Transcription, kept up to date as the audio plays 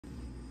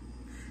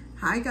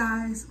Hi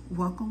guys,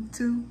 welcome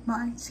to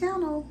my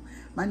channel.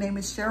 My name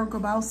is Cheryl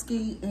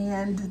Grabowski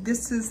and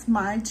this is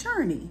my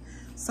journey.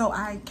 So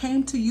I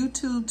came to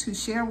YouTube to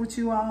share with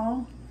you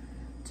all,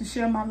 to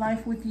share my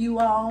life with you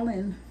all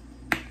and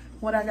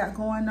what I got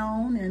going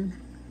on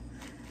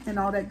and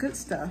all that good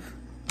stuff.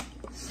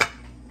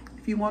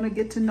 If you want to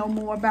get to know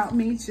more about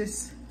me,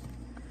 just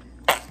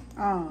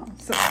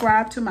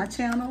subscribe to my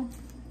channel.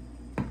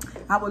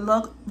 I would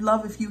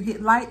love if you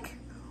hit like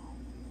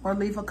or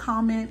leave a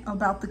comment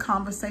about the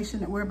conversation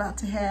that we're about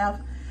to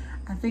have.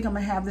 I think I'm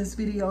gonna have this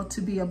video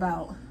to be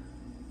about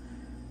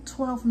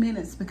 12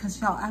 minutes because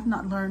y'all, I've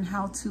not learned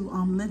how to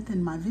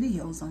lengthen my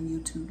videos on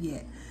YouTube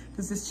yet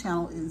because this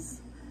channel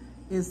is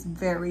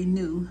very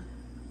new.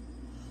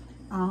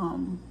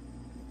 And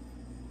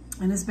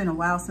it's been a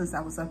while since I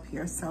was up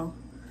here, so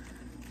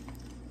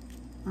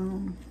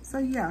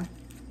yeah.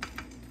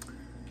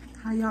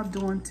 How y'all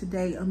doing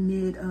today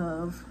amid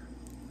of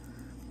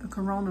the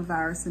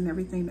coronavirus and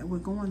everything that we're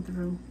going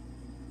through?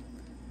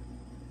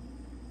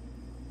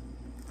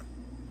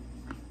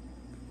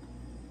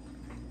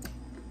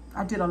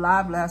 I did a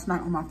live last night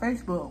on my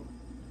Facebook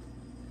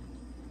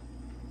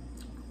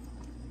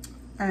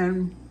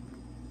and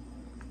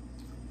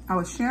I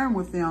was sharing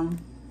with them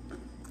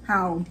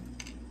how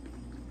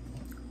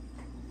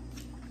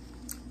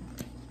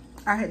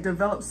I had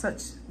developed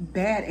such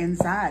bad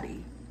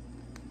anxiety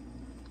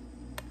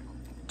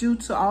due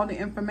to all the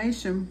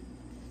information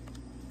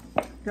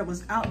that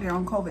was out there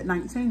on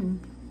COVID-19.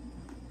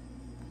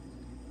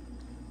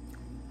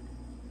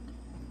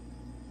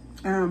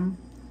 I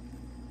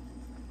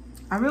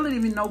really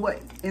didn't even know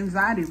what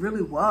anxiety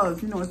really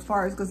was, you know, as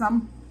far as, because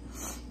I'm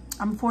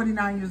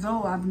 49 years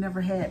old. I've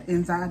never had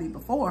anxiety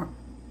before,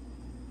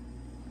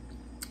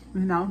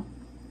 you know.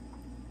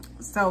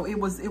 So it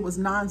was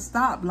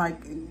nonstop.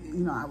 Like, you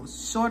know, I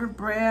was short of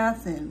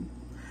breath and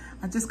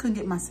I just couldn't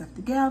get myself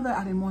together.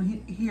 I didn't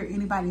want to hear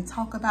anybody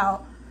talk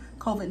about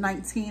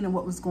COVID-19 and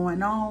what was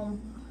going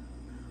on.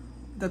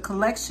 The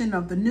collection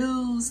of the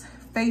news,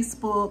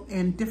 Facebook,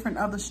 and different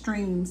other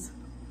streams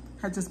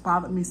had just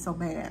bothered me so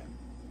bad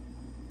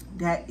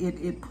that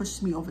it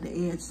pushed me over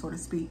the edge, so to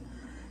speak.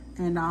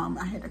 And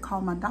I had to call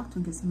my doctor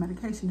and get some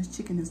medication. This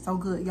chicken is so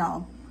good,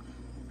 y'all.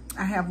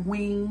 I have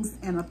wings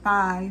and a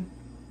thigh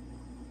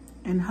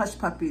and hush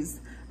puppies.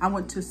 I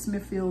went to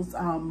Smithfield's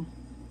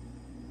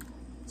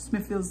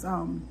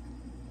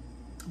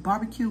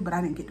barbecue, but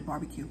I didn't get the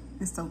barbecue.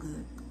 It's so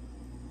good.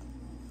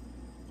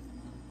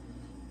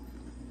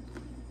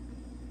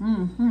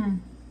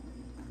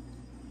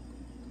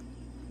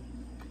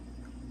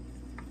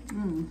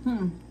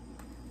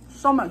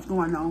 So much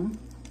going on.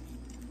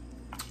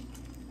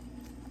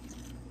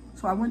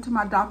 So I went to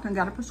my doctor and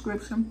got a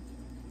prescription.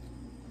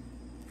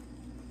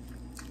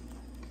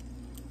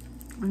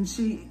 And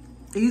she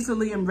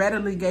easily and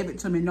readily gave it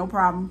to me, no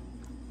problem.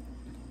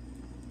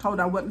 Told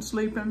her I wasn't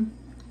sleeping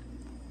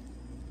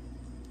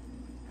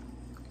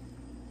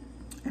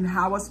and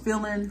how I was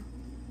feeling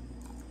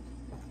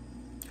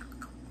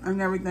and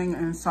everything.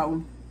 And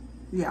so,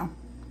 yeah,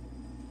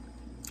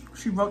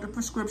 she wrote the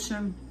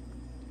prescription.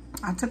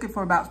 I took it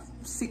for about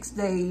 6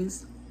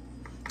 days.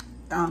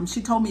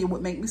 She told me it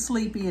would make me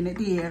sleepy, and it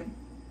did.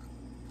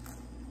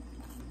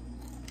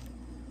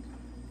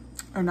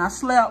 And I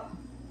slept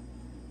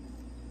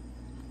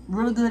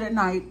really good at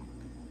night.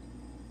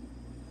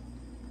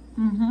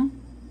 And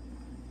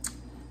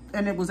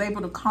it was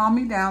able to calm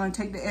me down and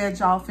take the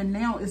edge off. And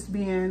now it's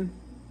been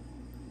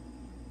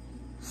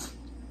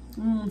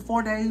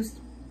 4 days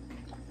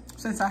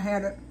since I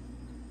had it.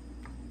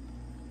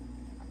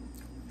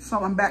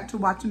 So I'm back to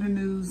watching the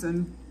news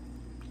and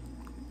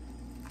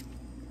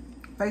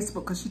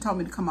Facebook, because she told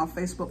me to come off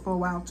Facebook for a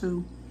while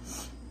too.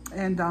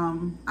 And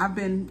I've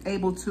been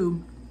able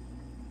to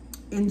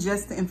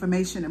ingest the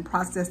information and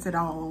process it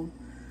all.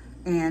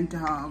 And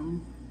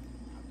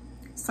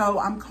so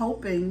I'm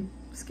coping.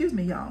 Excuse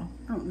me, y'all.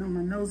 I don't know,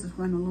 my nose is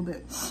running a little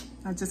bit.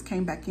 I just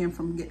came back in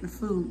from getting the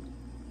food.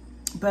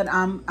 But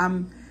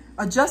I'm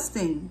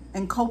adjusting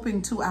and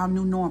coping to our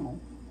new normal.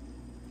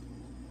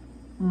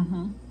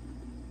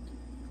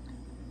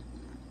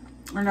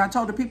 And I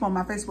told the people on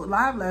my Facebook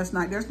Live last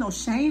night, there's no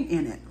shame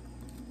in it.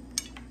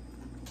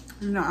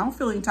 You know, I don't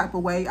feel any type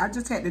of way. I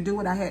just had to do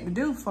what I had to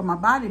do for my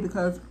body,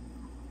 because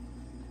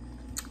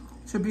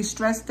to be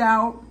stressed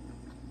out,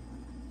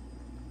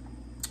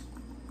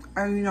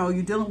 and you know,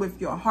 you're dealing with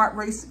your heart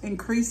rate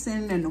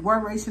increasing and the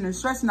worration and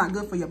stress, not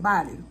good for your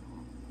body.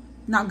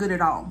 Not good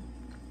at all.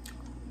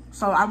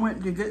 So I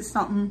went to get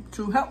something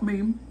to help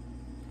me,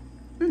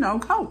 you know,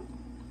 cope.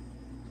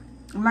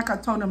 And like I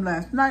told them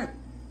last night,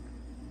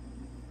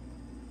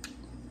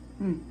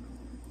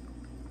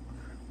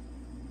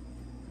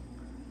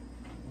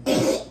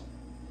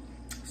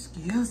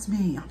 excuse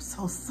me, I'm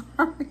so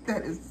sorry.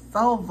 That is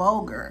so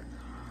vulgar.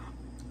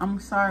 I'm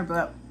sorry,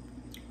 but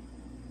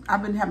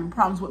I've been having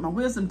problems with my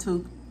wisdom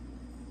tooth.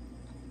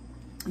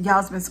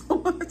 Y'all, it's been so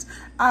much.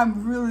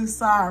 I'm really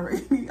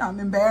sorry. I'm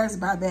embarrassed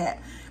by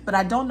that. But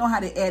I don't know how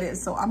to edit,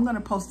 so I'm going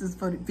to post this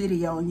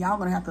video, and y'all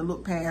going to have to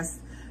look past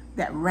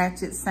that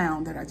ratchet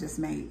sound that I just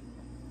made.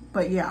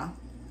 But yeah,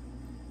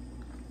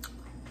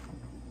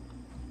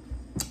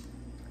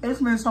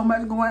 it's been so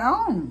much going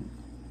on.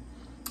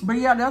 But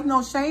yeah, there's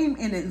no shame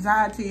in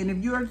anxiety. And if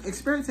you're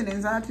experiencing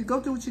anxiety, go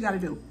do what you got to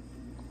do.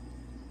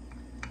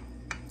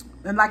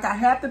 And like, I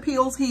have the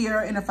pills here,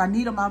 and if I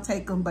need them, I'll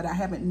take them, but I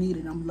haven't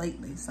needed them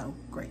lately, so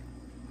great.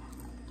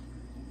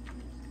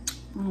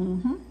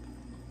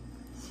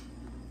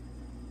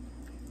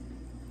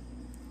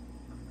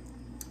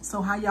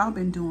 So how y'all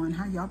been doing?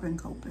 How y'all been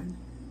coping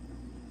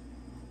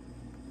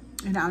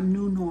in our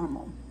new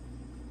normal?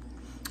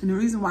 And the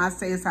reason why I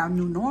say it's our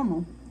new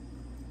normal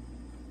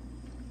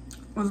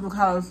is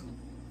because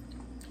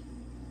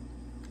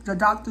the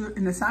doctor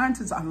and the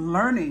scientists are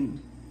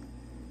learning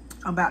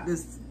about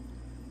this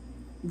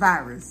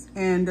virus,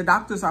 and the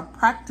doctors are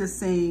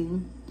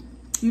practicing,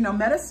 you know,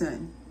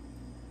 medicine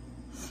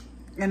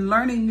and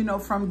learning, you know,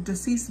 from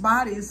deceased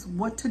bodies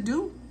what to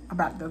do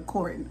about the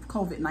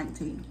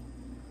COVID-19.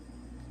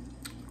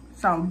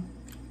 So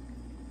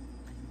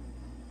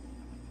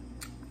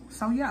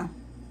yeah,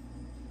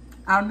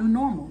 our new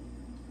normal.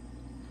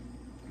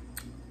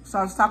 So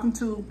I was talking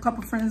to a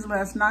couple friends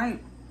last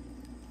night,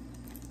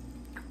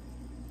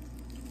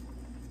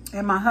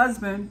 and my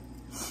husband,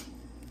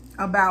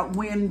 about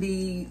when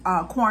the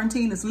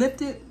quarantine is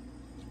lifted.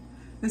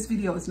 This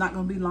video is not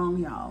going to be long,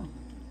 y'all.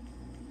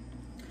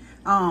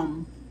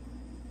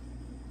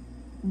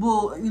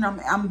 Well, you know,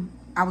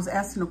 I was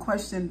asking a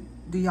question.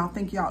 Do y'all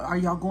think are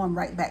y'all going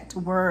right back to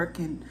work,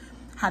 and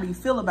how do you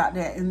feel about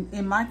that? And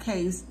in my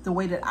case, the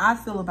way that I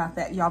feel about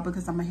that, y'all,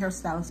 because I'm a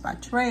hairstylist by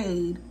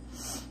trade,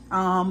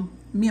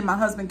 me and my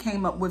husband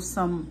came up with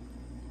some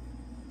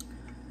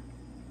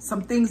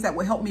things that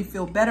would help me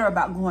feel better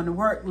about going to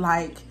work,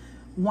 like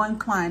one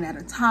client at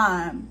a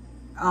time.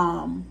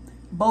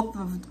 Both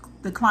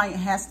of the client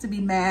has to be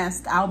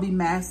masked. I'll be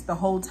masked the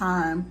whole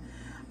time.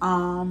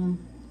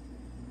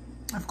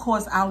 Of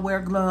course, I'll wear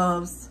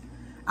gloves.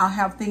 I'll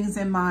have things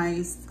in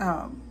my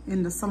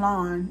in the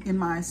salon, in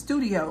my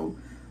studio,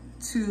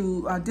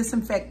 to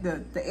disinfect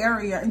the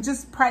area, and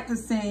just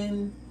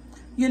practicing,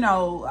 you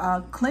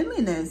know,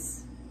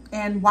 cleanliness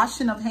and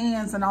washing of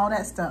hands and all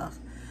that stuff.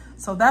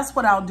 So that's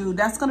what I'll do.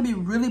 That's going to be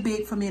really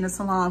big for me in the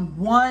salon.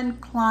 One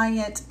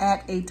client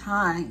at a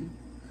time.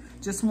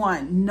 Just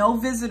one. No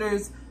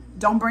visitors.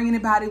 Don't bring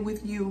anybody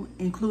with you,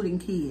 including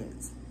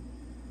kids.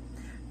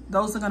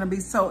 Those are going to be,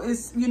 so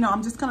it's, you know,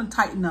 I'm just going to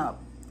tighten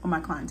up on my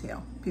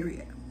clientele,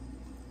 period.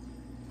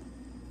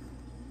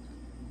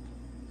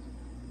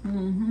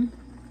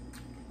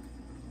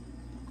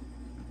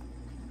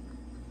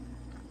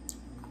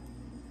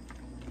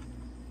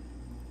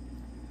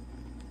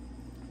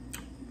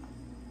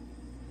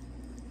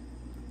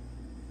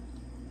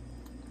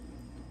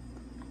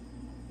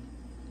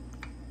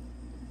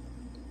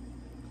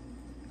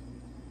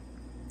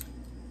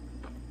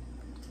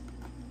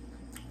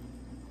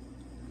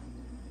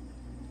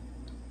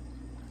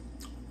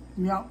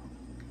 Yep.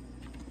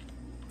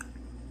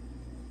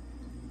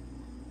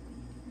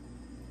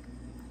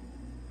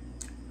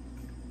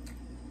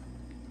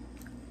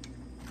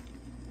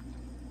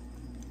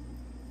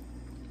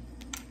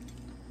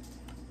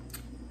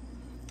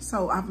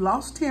 So I've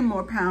lost 10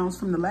 more pounds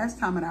from the last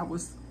time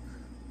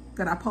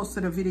that I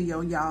posted a video,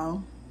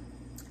 y'all.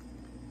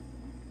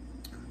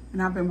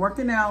 And I've been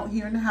working out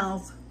here in the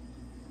house.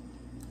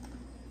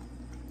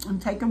 I'm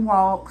taking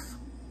walks.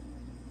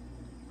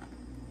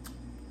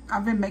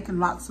 I've been making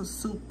lots of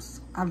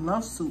soups. I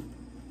love soup.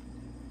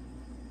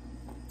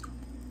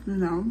 You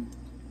know,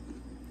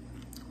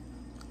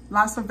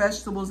 lots of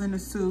vegetables in the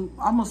soup.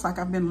 Almost like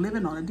I've been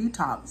living on a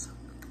detox.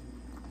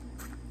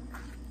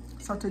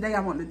 So today I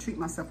wanted to treat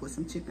myself with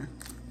some chicken.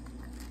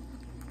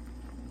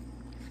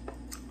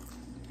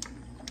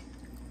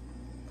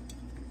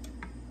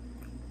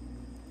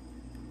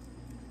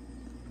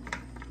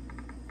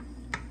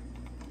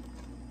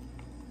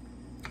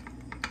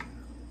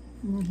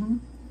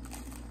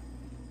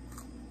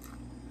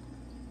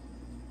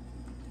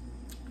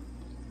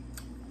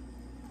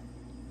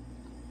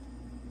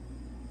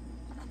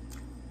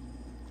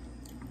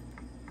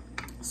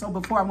 So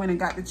before I went and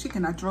got the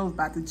chicken, I drove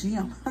by the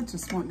gym. I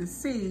just wanted to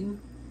see,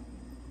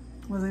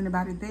 was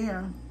anybody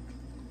there?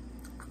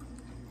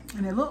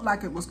 And it looked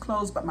like it was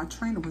closed, but my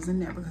trainer was in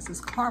there because his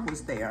car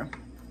was there.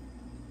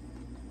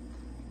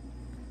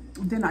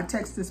 And then I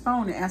texted his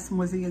phone and asked him,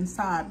 was he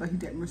inside? But he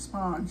didn't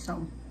respond,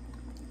 so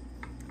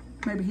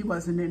maybe he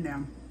wasn't in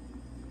there.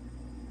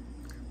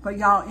 But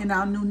y'all, in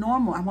our new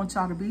normal, I want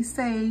y'all to be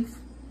safe.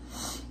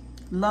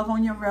 Love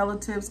on your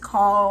relatives.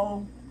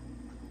 Call,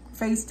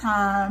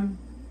 FaceTime.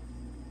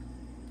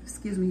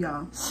 Excuse me,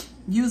 y'all.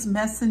 Use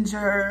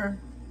Messenger.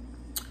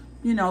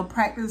 You know,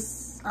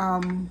 practice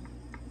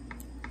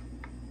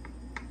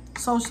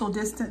social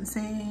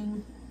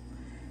distancing.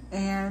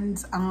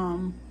 And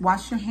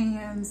wash your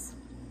hands.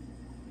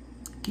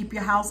 Keep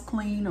your house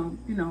clean, or,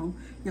 you know,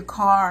 your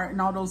car,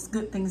 and all those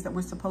good things that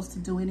we're supposed to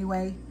do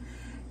anyway.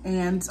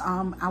 And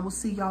I will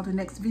see y'all the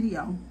next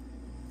video.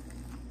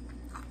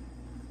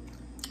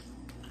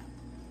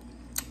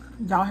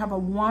 Y'all have a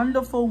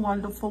wonderful,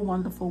 wonderful,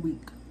 wonderful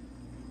week.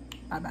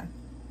 Bye-bye.